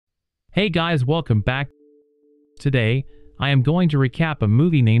Hey guys, welcome back. Today, I am going to recap a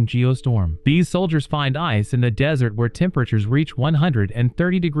movie named Geostorm. These soldiers find ice in the desert where temperatures reach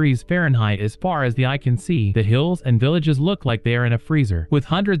 130 degrees Fahrenheit as far as the eye can see. The hills and villages look like they are in a freezer, with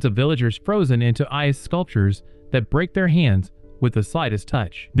hundreds of villagers frozen into ice sculptures that break their hands with the slightest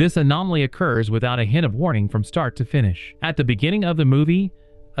touch. This anomaly occurs without a hint of warning from start to finish. At the beginning of the movie,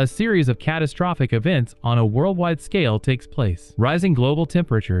 a series of catastrophic events on a worldwide scale takes place. Rising global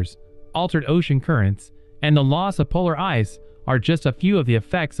temperatures, altered ocean currents, and the loss of polar ice are just a few of the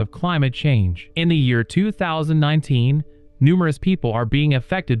effects of climate change. In the year 2019, numerous people are being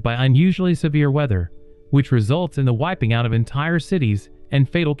affected by unusually severe weather, which results in the wiping out of entire cities and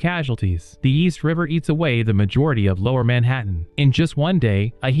fatal casualties. The East River eats away the majority of Lower Manhattan. In just one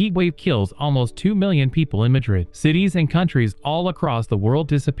day, a heat wave kills almost 2 million people in Madrid. Cities and countries all across the world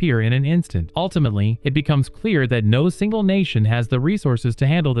disappear in an instant. Ultimately, it becomes clear that no single nation has the resources to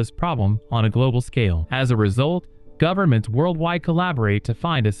handle this problem on a global scale. As a result, governments worldwide collaborate to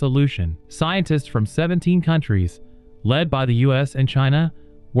find a solution. Scientists from 17 countries, led by the US and China,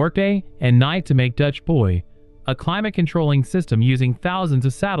 work day and night to make Dutch Boy, a climate-controlling system using thousands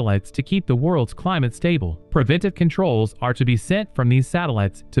of satellites to keep the world's climate stable. Preventive controls are to be sent from these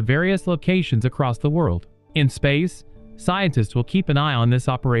satellites to various locations across the world. In space, scientists will keep an eye on this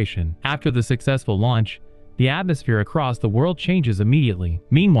operation. After the successful launch, the atmosphere across the world changes immediately.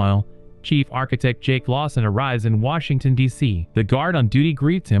 Meanwhile, Chief Architect Jake Lawson arrives in Washington, D.C. The guard on duty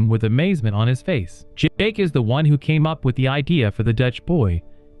greets him with amazement on his face. Jake is the one who came up with the idea for the Dutch Boy,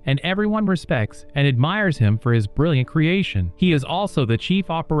 and everyone respects and admires him for his brilliant creation. He is also the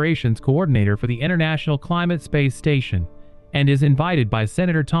Chief Operations Coordinator for the International Climate Space Station and is invited by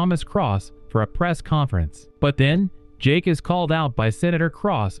Senator Thomas Cross for a press conference. But then, Jake is called out by Senator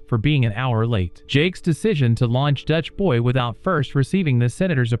Cross for being an hour late. Jake's decision to launch Dutch Boy without first receiving the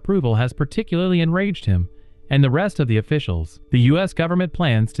senator's approval has particularly enraged him and the rest of the officials. The U.S. government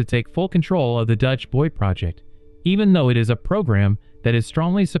plans to take full control of the Dutch Boy project, even though it is a program that is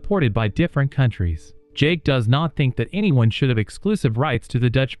strongly supported by different countries. Jake does not think that anyone should have exclusive rights to the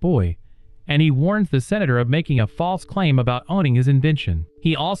Dutch Boy, and he warns the senator of making a false claim about owning his invention.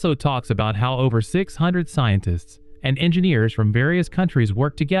 He also talks about how over 600 scientists and engineers from various countries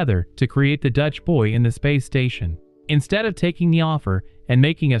work together to create the Dutch Boy in the space station. Instead of taking the offer and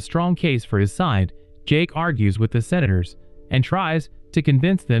making a strong case for his side, Jake argues with the senators and tries to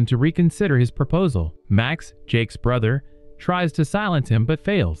convince them to reconsider his proposal. Max, Jake's brother, tries to silence him but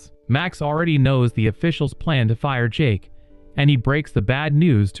fails. Max already knows the officials plan to fire Jake, and he breaks the bad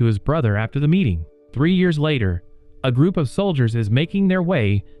news to his brother after the meeting. 3 years later, a group of soldiers is making their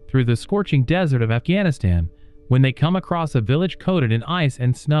way through the scorching desert of Afghanistan when they come across a village coated in ice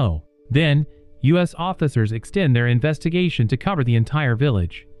and snow. Then, U.S. officers extend their investigation to cover the entire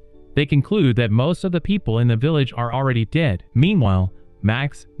village. They conclude that most of the people in the village are already dead. Meanwhile,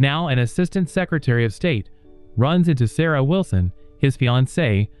 Max, now an Assistant Secretary of State, runs into Sarah Wilson, his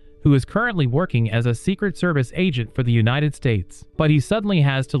fiancée, who is currently working as a Secret Service agent for the United States. But he suddenly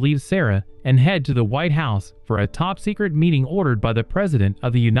has to leave Sarah and head to the White House for a top-secret meeting ordered by the President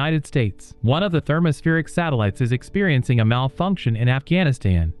of the United States. One of the thermospheric satellites is experiencing a malfunction in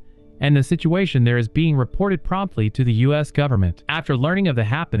Afghanistan, and the situation there is being reported promptly to the U.S. government. After learning of the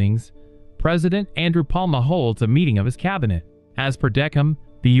happenings, President Andrew Palmer holds a meeting of his cabinet. As per Deckham,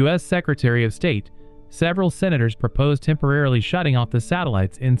 the U.S. Secretary of State, several senators proposed temporarily shutting off the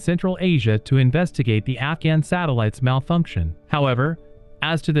satellites in Central Asia to investigate the Afghan satellite's malfunction. However,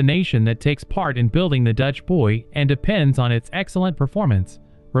 as to the nation that takes part in building the Dutch Boy and depends on its excellent performance,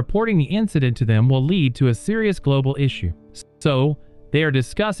 reporting the incident to them will lead to a serious global issue. So, they are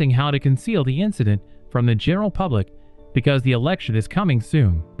discussing how to conceal the incident from the general public because the election is coming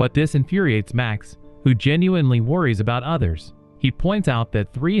soon. But this infuriates Max, who genuinely worries about others. He points out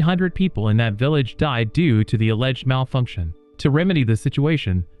that 300 people in that village died due to the alleged malfunction. To remedy the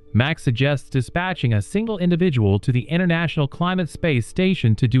situation, Max suggests dispatching a single individual to the International Climate Space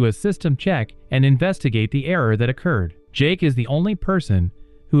Station to do a system check and investigate the error that occurred. Jake is the only person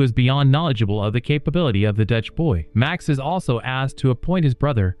who is beyond knowledgeable of the capability of the Dutch Boy. Max is also asked to appoint his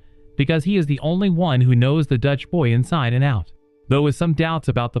brother because he is the only one who knows the Dutch Boy inside and out. Though with some doubts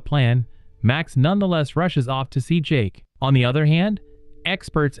about the plan, Max nonetheless rushes off to see Jake. On the other hand,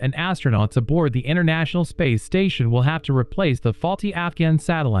 experts and astronauts aboard the International Space Station will have to replace the faulty Afghan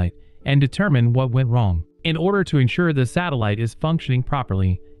satellite and determine what went wrong. In order to ensure the satellite is functioning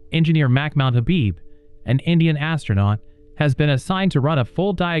properly, engineer Mahmoud Habib, an Indian astronaut, has been assigned to run a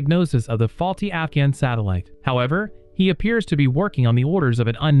full diagnosis of the faulty Afghan satellite. However, he appears to be working on the orders of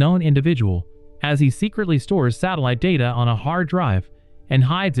an unknown individual, as he secretly stores satellite data on a hard drive and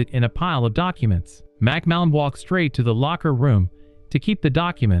hides it in a pile of documents. McMound walks straight to the locker room to keep the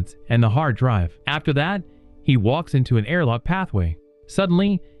documents and the hard drive. After that, he walks into an airlock pathway.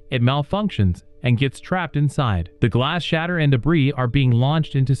 Suddenly, it malfunctions and gets trapped inside. The glass shatter and debris are being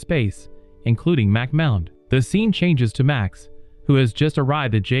launched into space, including McMound. The scene changes to Max, who has just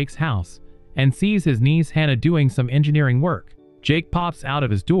arrived at Jake's house and sees his niece Hannah doing some engineering work. Jake pops out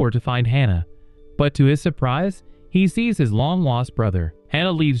of his door to find Hannah, but to his surprise, he sees his long-lost brother.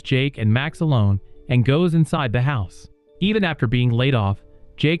 Hannah leaves Jake and Max alone and goes inside the house. Even after being laid off,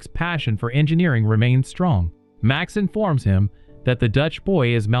 Jake's passion for engineering remains strong. Max informs him that the Dutch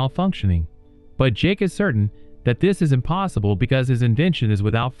boy is malfunctioning, but Jake is certain that this is impossible because his invention is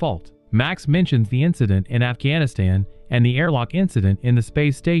without fault. Max mentions the incident in Afghanistan and the airlock incident in the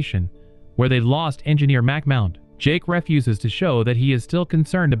space station, where they lost engineer McMound. Jake refuses to show that he is still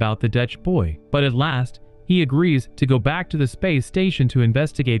concerned about the Dutch boy, but at last, he agrees to go back to the space station to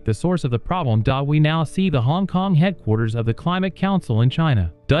investigate the source of the problem. We now see the Hong Kong headquarters of the Climate Council in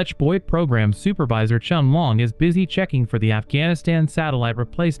China. Dutch boy program supervisor Chun Long is busy checking for the Afghanistan satellite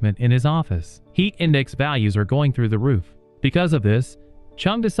replacement in his office. Heat index values are going through the roof. Because of this,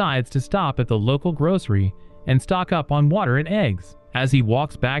 Chung decides to stop at the local grocery and stock up on water and eggs. As he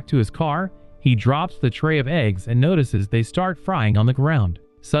walks back to his car, he drops the tray of eggs and notices they start frying on the ground.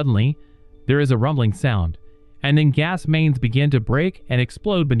 Suddenly, there is a rumbling sound, and then gas mains begin to break and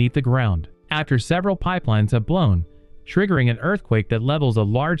explode beneath the ground. After several pipelines have blown, triggering an earthquake that levels a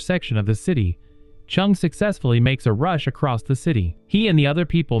large section of the city, Chung successfully makes a rush across the city. He and the other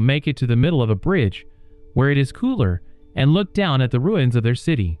people make it to the middle of a bridge, where it is cooler, and look down at the ruins of their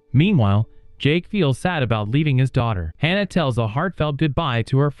city. Meanwhile, Jake feels sad about leaving his daughter. Hannah tells a heartfelt goodbye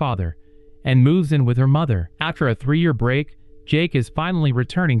to her father, and moves in with her mother. After a 3-year break, Jake is finally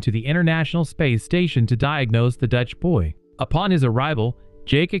returning to the International Space Station to diagnose the Dutch boy. Upon his arrival,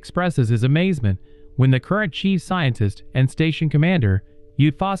 Jake expresses his amazement when the current chief scientist and station commander,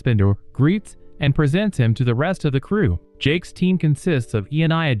 Ute Fossbender, greets and presents him to the rest of the crew. Jake's team consists of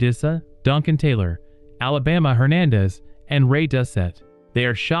Ian Iadissa, Duncan Taylor, Alabama Hernandez, and Ray Dussett. They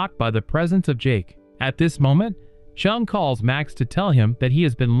are shocked by the presence of Jake. At this moment, Chung calls Max to tell him that he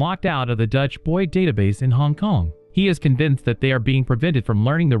has been locked out of the Dutch boy database in Hong Kong. He is convinced that they are being prevented from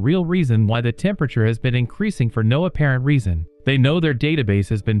learning the real reason why the temperature has been increasing for no apparent reason. They know their database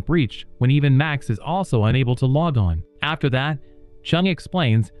has been breached when even Max is also unable to log on. After that, Chung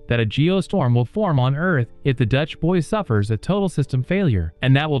explains that a geostorm will form on Earth if the Dutch boy suffers a total system failure,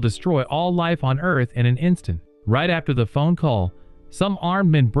 and that will destroy all life on Earth in an instant. Right after the phone call, some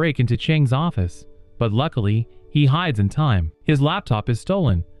armed men break into Cheng's office, but luckily, he hides in time. His laptop is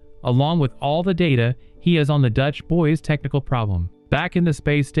stolen, along with all the data he has on the Dutch boy's technical problem. Back in the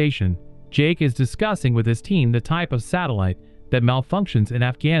space station, Jake is discussing with his team the type of satellite that malfunctions in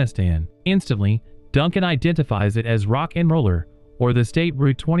Afghanistan. Instantly, Duncan identifies it as Rock and Roller, or the State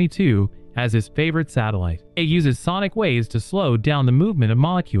Route 22, as his favorite satellite. It uses sonic waves to slow down the movement of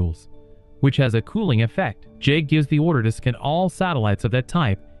molecules, which has a cooling effect. Jake gives the order to scan all satellites of that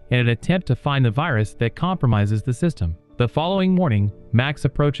type in an attempt to find the virus that compromises the system. The following morning, Max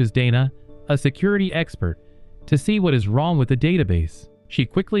approaches Dana, a security expert, to see what is wrong with the database. She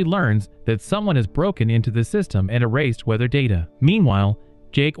quickly learns that someone has broken into the system and erased weather data. Meanwhile,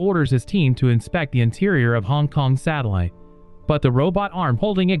 Jake orders his team to inspect the interior of Hong Kong's satellite, but the robot arm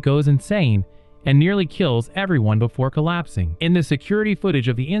holding it goes insane and nearly kills everyone before collapsing. In the security footage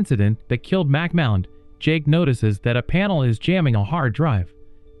of the incident that killed McMound, Jake notices that a panel is jamming a hard drive.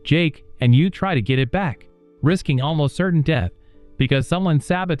 Jake and you try to get it back, risking almost certain death because someone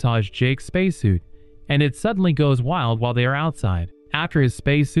sabotaged Jake's spacesuit, and it suddenly goes wild while they are outside. After his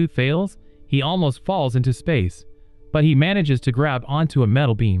spacesuit fails, he almost falls into space, but he manages to grab onto a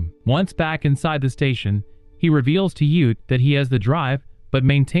metal beam. Once back inside the station, he reveals to Ute that he has the drive, but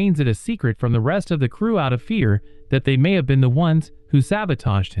maintains it a secret from the rest of the crew out of fear that they may have been the ones who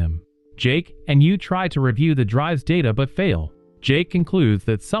sabotaged him. Jake and Ute try to review the drive's data but fail. Jake concludes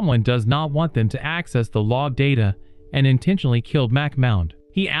that someone does not want them to access the log data and intentionally killed McMound.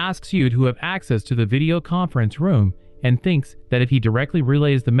 He asks Ute who have access to the video conference room and thinks that if he directly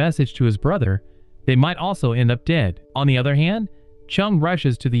relays the message to his brother, they might also end up dead. On the other hand, Chung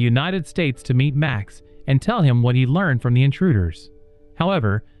rushes to the United States to meet Max and tell him what he learned from the intruders.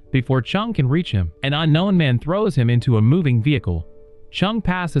 However, before Chung can reach him, an unknown man throws him into a moving vehicle. Chung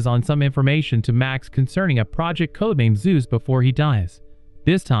passes on some information to Max concerning a project codenamed Zeus before he dies.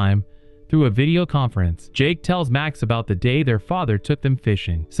 This time, through a video conference, Jake tells Max about the day their father took them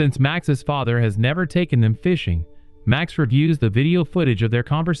fishing. Since Max's father has never taken them fishing, Max reviews the video footage of their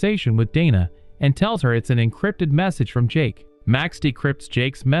conversation with Dana and tells her it's an encrypted message from Jake. Max decrypts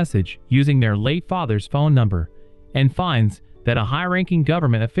Jake's message using their late father's phone number and finds that a high-ranking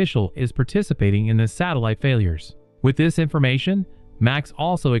government official is participating in the satellite failures. With this information, Max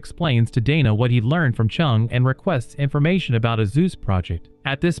also explains to Dana what he learned from Chung and requests information about a Zeus project.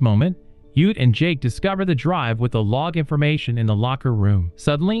 At this moment, Ute and Jake discover the drive with the log information in the locker room.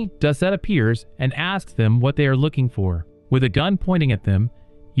 Suddenly, Dusset appears and asks them what they are looking for. With a gun pointing at them,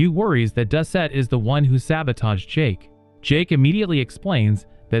 Ute worries that Dusset is the one who sabotaged Jake. Jake immediately explains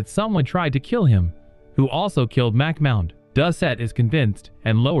that someone tried to kill him, who also killed MacMound. Dusset is convinced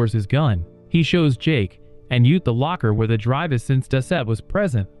and lowers his gun. He shows Jake and Ute the locker where the drive is since Dusset was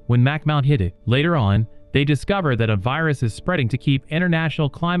present when MacMound hit it. Later on, they discover that a virus is spreading to keep International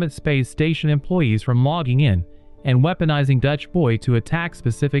Climate Space Station employees from logging in and weaponizing Dutch Boy to attack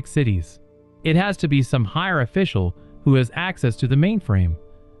specific cities. It has to be some higher official who has access to the mainframe,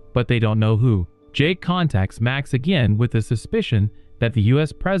 but they don't know who. Jake contacts Max again with the suspicion that the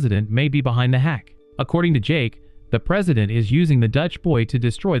US president may be behind the hack. According to Jake, the president is using the Dutch Boy to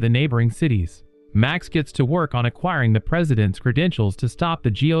destroy the neighboring cities. Max gets to work on acquiring the president's credentials to stop the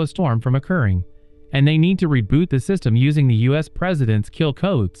Geostorm from occurring, and they need to reboot the system using the US president's kill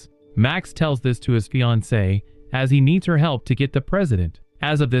codes. Max tells this to his fiancée as he needs her help to get the president.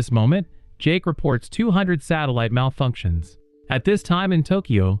 As of this moment, Jake reports 200 satellite malfunctions. At this time in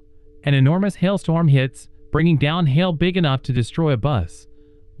Tokyo, an enormous hailstorm hits, bringing down hail big enough to destroy a bus,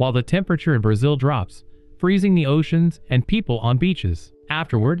 while the temperature in Brazil drops, freezing the oceans and people on beaches.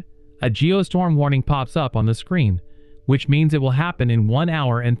 Afterward, a geostorm warning pops up on the screen, which means it will happen in 1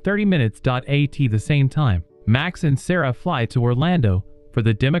 hour and 30 minutes at the same time. Max and Sarah fly to Orlando for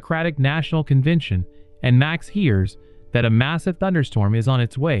the Democratic National Convention, and Max hears that a massive thunderstorm is on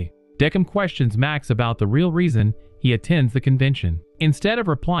its way. Deckham questions Max about the real reason he attends the convention. Instead of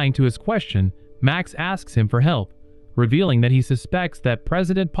replying to his question, Max asks him for help, revealing that he suspects that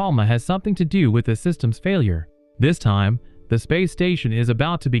President Palma has something to do with the system's failure. This time, the space station is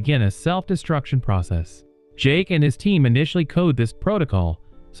about to begin a self-destruction process. Jake and his team initially code this protocol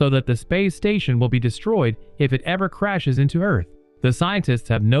so that the space station will be destroyed if it ever crashes into Earth. The scientists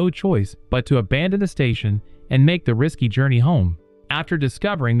have no choice but to abandon the station and make the risky journey home. After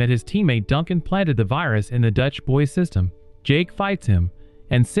discovering that his teammate Duncan planted the virus in the Dutch Boy system, Jake fights him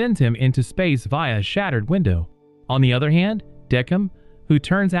and sends him into space via a shattered window. On the other hand, Deckham, who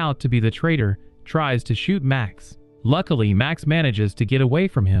turns out to be the traitor, tries to shoot Max. Luckily, Max manages to get away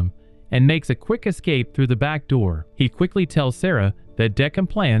from him and makes a quick escape through the back door. He quickly tells Sarah that Deckham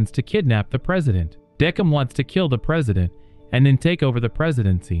plans to kidnap the president. Deckham wants to kill the president and then take over the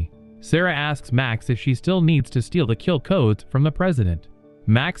presidency. Sarah asks Max if she still needs to steal the kill codes from the president.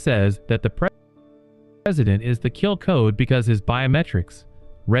 Max says that the president is the kill code because his biometrics,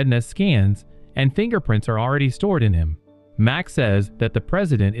 retina scans, and fingerprints are already stored in him. Max says that the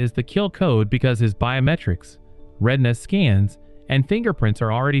president is the kill code because his biometrics, retina scans, and fingerprints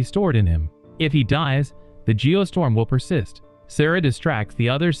are already stored in him. If he dies, the geostorm will persist. Sarah distracts the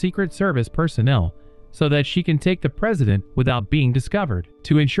other Secret Service personnel so that she can take the president without being discovered.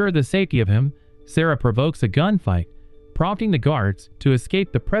 To ensure the safety of him, Sarah provokes a gunfight, prompting the guards to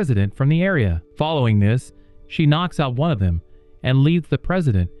escape the president from the area. Following this, she knocks out one of them and leads the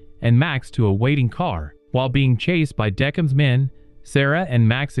president and Max to a waiting car. While being chased by Deckham's men, Sarah and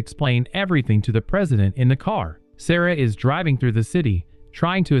Max explain everything to the president in the car. Sarah is driving through the city,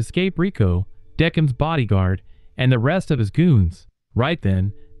 trying to escape Rico, Deckham's bodyguard, and the rest of his goons. Right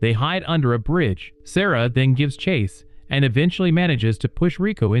then, they hide under a bridge. Sarah then gives chase and eventually manages to push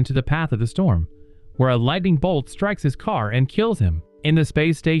Rico into the path of the storm, where a lightning bolt strikes his car and kills him. In the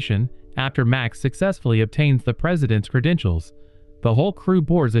space station, after Max successfully obtains the president's credentials, the whole crew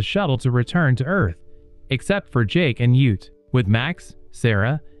boards a shuttle to return to Earth, except for Jake and Ute. With Max,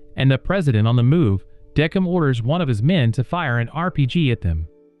 Sarah, and the president on the move, Deckham orders one of his men to fire an RPG at them.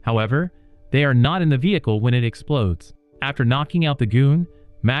 However, they are not in the vehicle when it explodes. After knocking out the goon,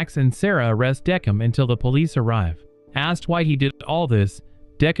 Max and Sarah arrest Deckham until the police arrive. Asked why he did all this,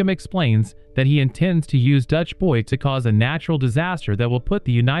 Deckham explains that he intends to use Dutch Boy to cause a natural disaster that will put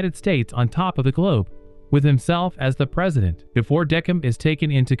the United States on top of the globe, with himself as the president. Before Deckham is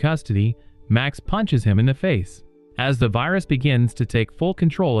taken into custody, Max punches him in the face. As the virus begins to take full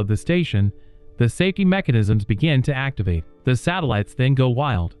control of the station, the safety mechanisms begin to activate. The satellites then go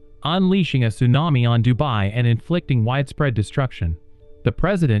wild, unleashing a tsunami on Dubai and inflicting widespread destruction. The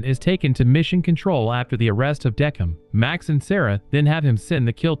president is taken to mission control after the arrest of Deckham. Max and Sarah then have him send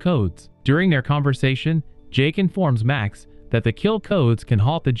the kill codes. During their conversation, Jake informs Max that the kill codes can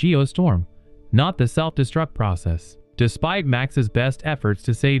halt the geostorm, not the self-destruct process. Despite Max's best efforts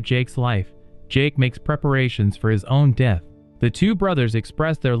to save Jake's life, Jake makes preparations for his own death. The two brothers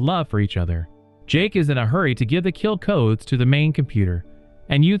express their love for each other. Jake is in a hurry to give the kill codes to the main computer,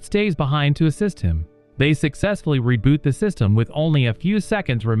 and Youth stays behind to assist him. They successfully reboot the system with only a few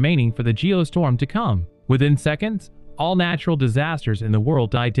seconds remaining for the geostorm to come. Within seconds, all natural disasters in the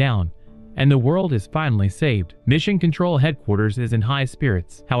world die down, and the world is finally saved. Mission Control Headquarters is in high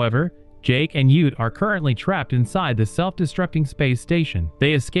spirits. However, Jake and Ute are currently trapped inside the self-destructing space station.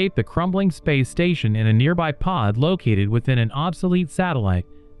 They escape the crumbling space station in a nearby pod located within an obsolete satellite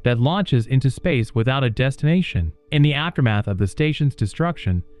that launches into space without a destination. In the aftermath of the station's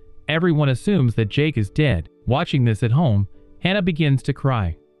destruction, everyone assumes that Jake is dead. Watching this at home, Hannah begins to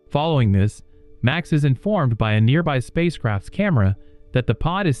cry. Following this, Max is informed by a nearby spacecraft's camera that the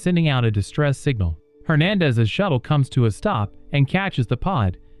pod is sending out a distress signal. Hernandez's shuttle comes to a stop and catches the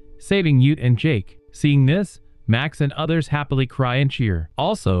pod, saving Ute and Jake. Seeing this, Max and others happily cry and cheer.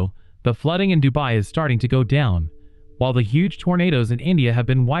 Also, the flooding in Dubai is starting to go down, while the huge tornadoes in India have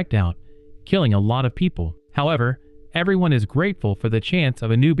been wiped out, killing a lot of people. However, everyone is grateful for the chance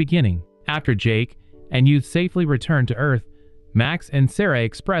of a new beginning. After Jake and Ute safely return to Earth, Max and Sarah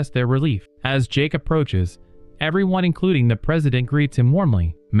express their relief. As Jake approaches, everyone including the president greets him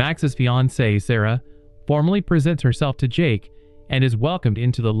warmly. Max's fiancée, Sarah, formally presents herself to Jake and is welcomed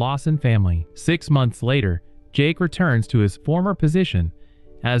into the Lawson family. 6 months later, Jake returns to his former position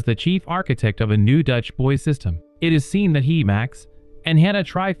as the chief architect of a new Dutch buoy system. It is seen that he, Max, and Hannah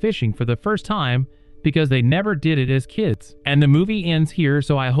try fishing for the first time because they never did it as kids. And the movie ends here,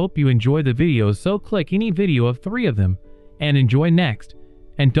 so I hope you enjoy the video, so click any video of 3 of them and enjoy next.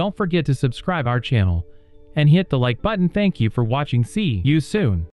 And don't forget to subscribe our channel and hit the like button. Thank you for watching. See you soon.